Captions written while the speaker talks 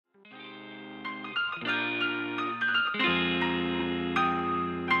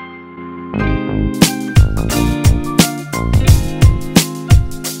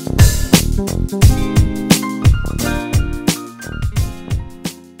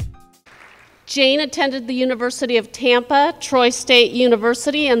Jane attended the University of Tampa, Troy State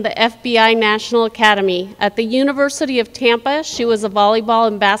University, and the FBI National Academy. At the University of Tampa, she was a volleyball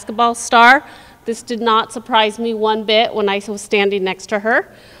and basketball star. This did not surprise me one bit when I was standing next to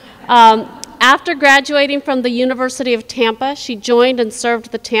her. After graduating from the University of Tampa, she joined and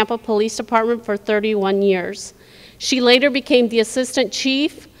served the Tampa Police Department for 31 years. She later became the assistant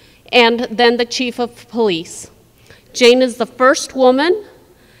chief and then the chief of police. Jane is the first woman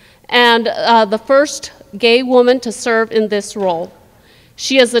and the first gay woman to serve in this role.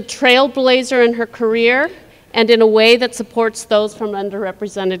 She is a trailblazer in her career and in a way that supports those from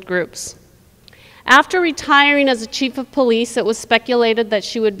underrepresented groups. After retiring as a chief of police, it was speculated that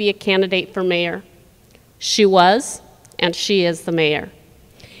she would be a candidate for mayor. She was, and she is the mayor.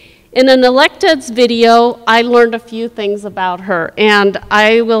 In an electeds video, I learned a few things about her, and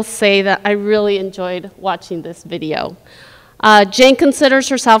I will say that I really enjoyed watching this video. Jane considers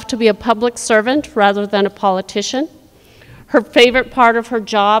herself to be a public servant rather than a politician. Her favorite part of her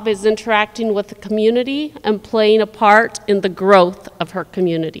job is interacting with the community and playing a part in the growth of her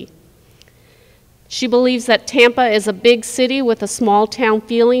community. She believes that Tampa is a big city with a small town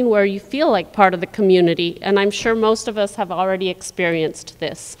feeling where you feel like part of the community, and I'm sure most of us have already experienced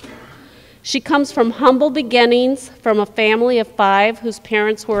this. She comes from humble beginnings, from a family of 5 whose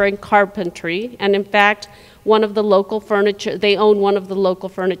parents were in carpentry, and in fact, they own one of the local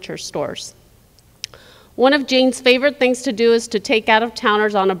furniture stores. One of Jane's favorite things to do is to take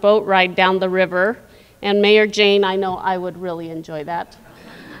out-of-towners on a boat ride down the river, and Mayor Jane, I know I would really enjoy that.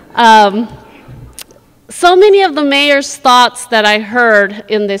 So many of the mayor's thoughts that I heard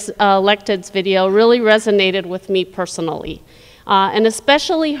in this electeds video really resonated with me personally, and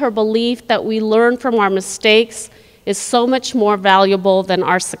especially her belief that we learn from our mistakes is so much more valuable than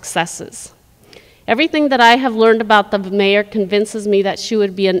our successes. Everything that I have learned about the mayor convinces me that she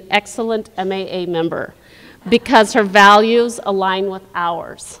would be an excellent MAA member because her values align with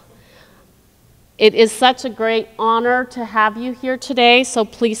ours. It is such a great honor to have you here today, so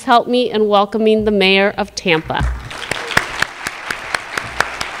please help me in welcoming the mayor of Tampa.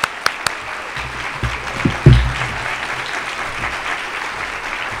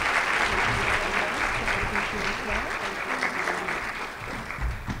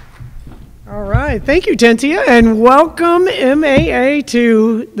 All right, thank you, Tentia, and welcome MAA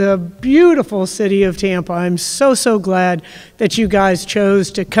to the beautiful city of Tampa. I'm so glad that you guys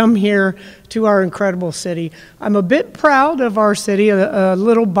chose to come here to our incredible city. I'm a bit proud of our city, a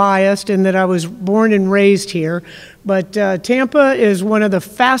little biased in that I was born and raised here, but Tampa is one of the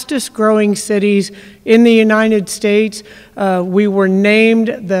fastest growing cities in the United States. We were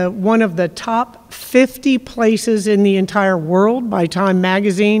named one of the top 50 places in the entire world by Time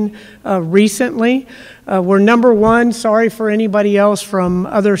Magazine recently. We're #1, sorry for anybody else from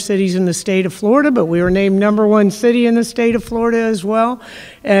other cities in the state of Florida, but we were named #1 city in the state of Florida as well.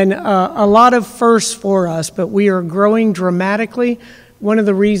 And a lot of firsts for us, but we are growing dramatically. One of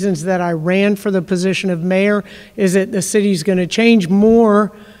the reasons that I ran for the position of mayor is that the city's going to change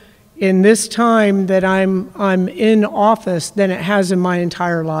more in this time that I'm in office than it has in my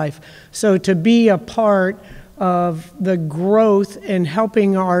entire life. So to be a part of the growth and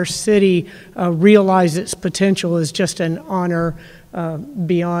helping our city realize its potential is just an honor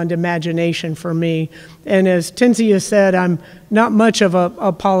beyond imagination for me. And as Tensia said, I'm not much of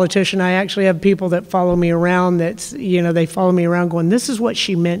a politician. I actually have people that follow me around they follow me around going, this is what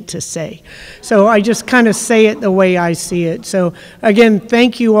she meant to say. So I just kind of say it the way I see it. So again,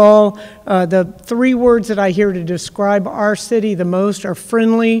 thank you all. The 3 words that I hear to describe our city the most are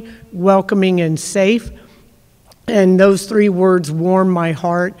friendly, welcoming, and safe. And those 3 words warm my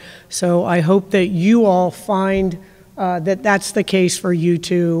heart. So I hope that you all find that that's the case for you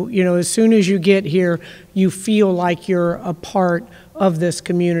too. You know, as soon as you get here, you feel like you're a part of this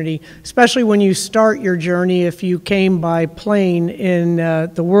community, especially when you start your journey. If you came by plane in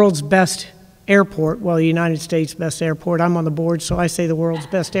the world's best airport, well, the United States best airport. I'm on the board, so I say the world's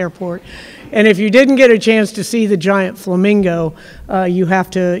best airport. And if you didn't get a chance to see the giant flamingo, you have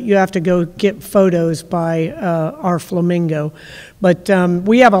to go get photos by our flamingo. But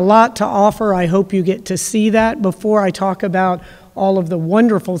we have a lot to offer. I hope you get to see that. Before I talk about all of the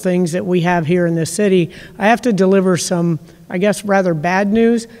wonderful things that we have here in this city, I have to deliver some, I guess, rather bad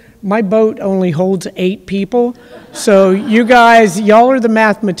news. My boat only holds 8 people, so you guys, y'all are the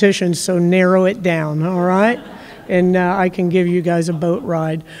mathematicians, so narrow it down, all right? And I can give you guys a boat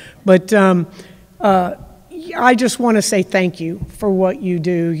ride. But I just want to say thank you for what you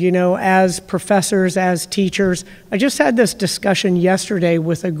do. You know, as professors, as teachers, I just had this discussion yesterday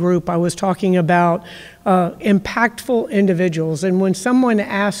with a group. I was talking about impactful individuals, and when someone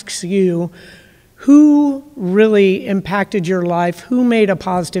asks you, who really impacted your life? Who made a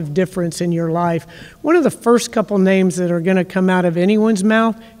positive difference in your life? One of the first couple names that are going to come out of anyone's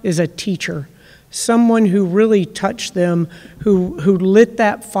mouth is a teacher. Someone who really touched them, who lit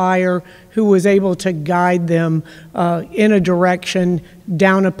that fire, who was able to guide them in a direction,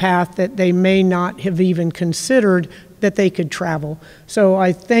 down a path that they may not have even considered that they could travel. So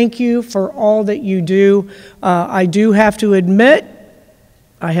I thank you for all that you do. I do have to admit,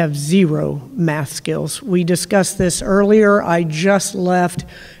 I have zero math skills. We discussed this earlier. I just left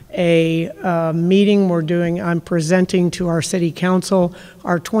a meeting I'm presenting to our city council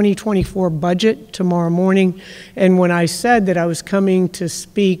our 2024 budget tomorrow morning. And when I said that I was coming to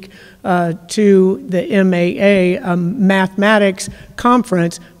speak to the MAA mathematics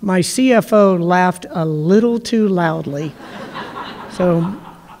conference, my CFO laughed a little too loudly. So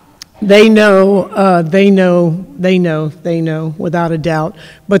they know, without a doubt.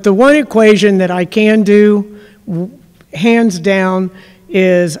 But the one equation that I can do, hands down,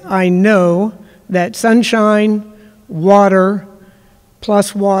 is I know that sunshine, water,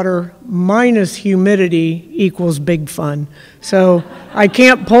 plus water minus humidity equals big fun. So I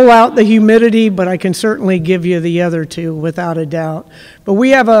can't pull out the humidity, but I can certainly give you the other two without a doubt. But we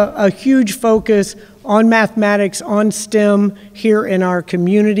have a huge focus on mathematics, on STEM here in our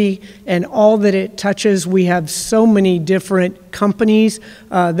community and all that it touches. We have so many different companies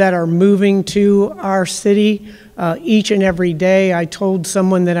that are moving to our city each and every day. I told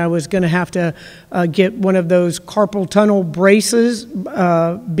someone that I was going to have to get one of those carpal tunnel braces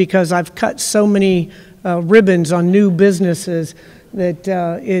because I've cut so many ribbons on new businesses that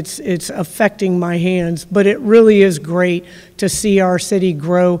it's affecting my hands. But it really is great to see our city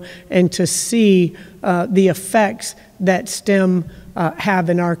grow and to see the effects that STEM have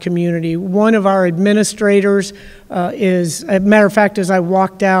in our community. One of our administrators as a matter of fact, as I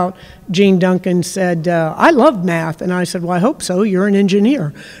walked out, Jean Duncan said, I love math. And I said, well, I hope so. You're an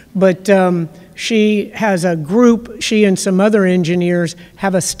engineer. But she has a group, she and some other engineers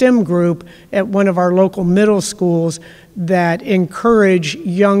have a STEM group at one of our local middle schools that encourage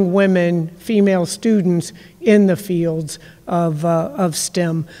young women, female students in the fields of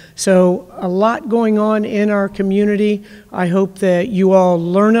STEM. So a lot going on in our community. I hope that you all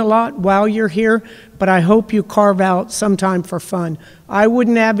learn a lot while you're here, but I hope you carve out some time for fun. I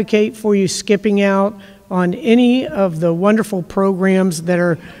wouldn't advocate for you skipping out on any of the wonderful programs that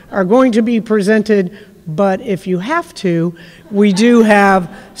are going to be presented, but if you have to, we do have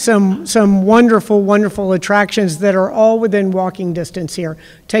some wonderful, wonderful attractions that are all within walking distance here.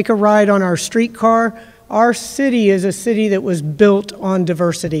 Take a ride on our streetcar. Our city is a city that was built on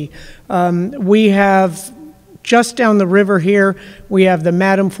diversity. We have, just down the river here, we have the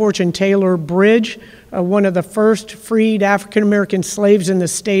Madam Fortune Taylor Bridge, one of the first freed African-American slaves in the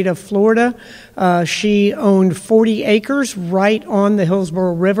state of Florida. She owned 40 acres right on the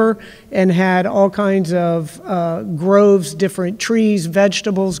Hillsborough River and had all kinds of groves, different trees,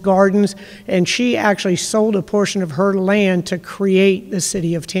 vegetables, gardens, and she actually sold a portion of her land to create the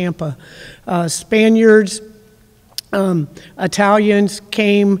city of Tampa. Spaniards, Italians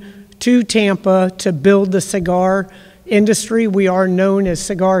came to Tampa to build the cigar industry. We are known as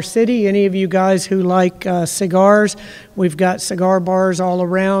Cigar City. Any of you guys who like cigars, we've got cigar bars all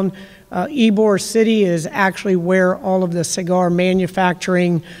around. Ybor City is actually where all of the cigar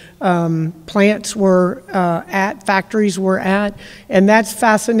manufacturing plants were factories were at, and that's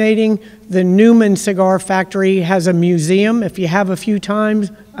fascinating. The Newman Cigar Factory has a museum. If you have a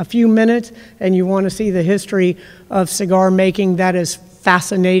few minutes, and you want to see the history of cigar making, that is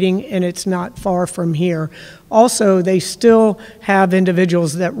fascinating, and it's not far from here. Also, they still have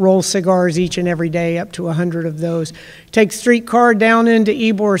individuals that roll cigars each and every day, up to 100 of those. Take streetcar down into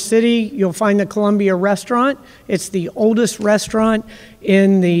Ybor City, you'll find the Columbia Restaurant. It's the oldest restaurant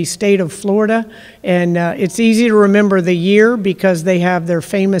in the state of Florida, and it's easy to remember the year because they have their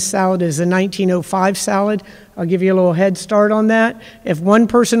famous salad is the 1905 salad. I'll give you a little head start on that. If one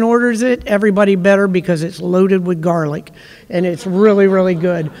person orders it, everybody better, because it's loaded with garlic, and it's really, really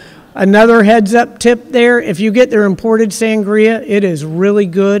good. Another heads up tip there, if you get their imported sangria, it is really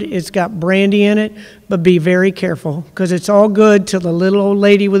good. It's got brandy in it, but be very careful, because it's all good till the little old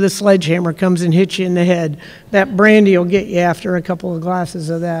lady with a sledgehammer comes and hits you in the head. That brandy will get you after a couple of glasses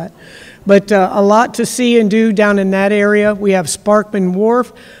of that. But a lot to see and do down in that area. We have Sparkman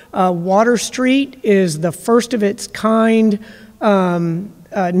Wharf. Water Street is the first of its kind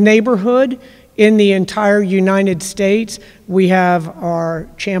neighborhood in the entire United States. We have our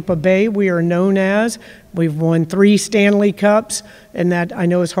Tampa Bay, we are known as. We've won 3 Stanley Cups, and that I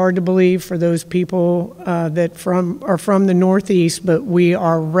know is hard to believe for those people that are from the Northeast, but we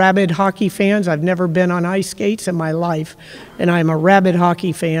are rabid hockey fans. I've never been on ice skates in my life, and I'm a rabid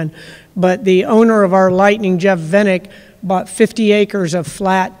hockey fan. But the owner of our Lightning, Jeff Vennick, bought 50 acres of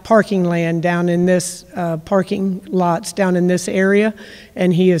flat parking land down in this parking lots down in this area,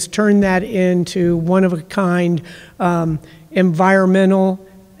 and he has turned that into one-of-a-kind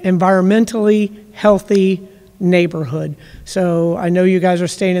environmentally healthy neighborhood. So I know you guys are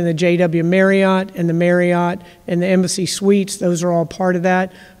staying in the JW Marriott and the Marriott and the Embassy Suites. Those are all part of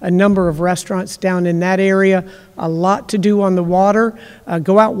that. A number of restaurants down in that area. A lot to do on the water.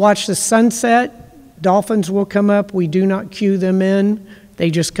 Go out, watch the sunset. Dolphins will come up. We do not cue them in.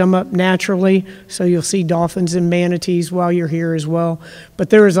 They just come up naturally. So you'll see dolphins and manatees while you're here as well. But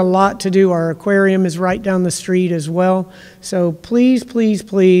there is a lot to do. Our aquarium is right down the street as well. So please, please,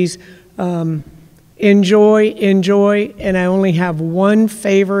 please, enjoy, and I only have one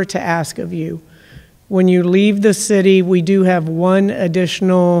favor to ask of you. When you leave the city, we do have one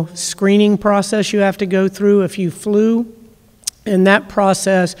additional screening process you have to go through if you flew, and that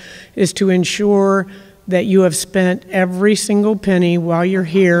process is to ensure that you have spent every single penny while you're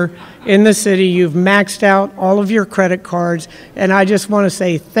here in the city. You've maxed out all of your credit cards, and I just want to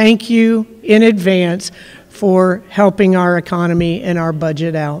say thank you in advance for helping our economy and our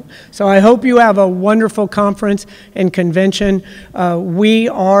budget out. So I hope you have a wonderful conference and convention. We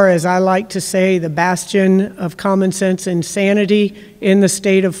are, as I like to say, the bastion of common sense and sanity in the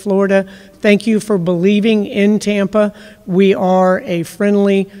state of Florida. Thank you for believing in Tampa. We are a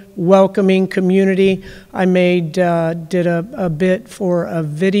friendly, welcoming community. I did a bit for a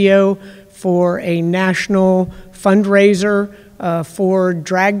video for a national fundraiser for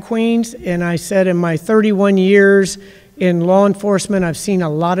drag queens, and I said in my 31 years in law enforcement, I've seen a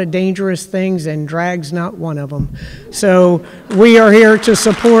lot of dangerous things, and drag's not one of them. So we are here to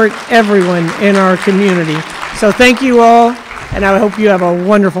support everyone in our community. So thank you all, and I hope you have a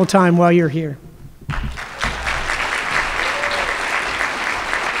wonderful time while you're here.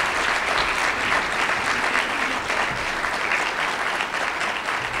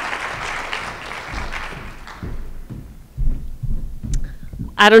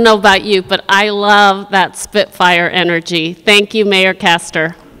 I don't know about you, but I love that Spitfire energy. Thank you, Mayor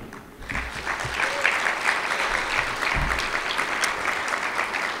Castor.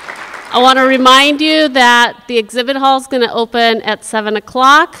 I want to remind you that the exhibit hall is going to open at 7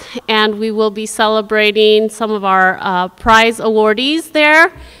 o'clock, and we will be celebrating some of our prize awardees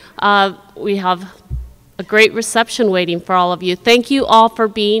there. We have a great reception waiting for all of you. Thank you all for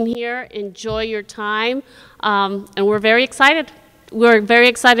being here. Enjoy your time, and we're very excited. We're very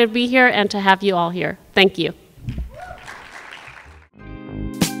excited to be here and to have you all here. Thank you.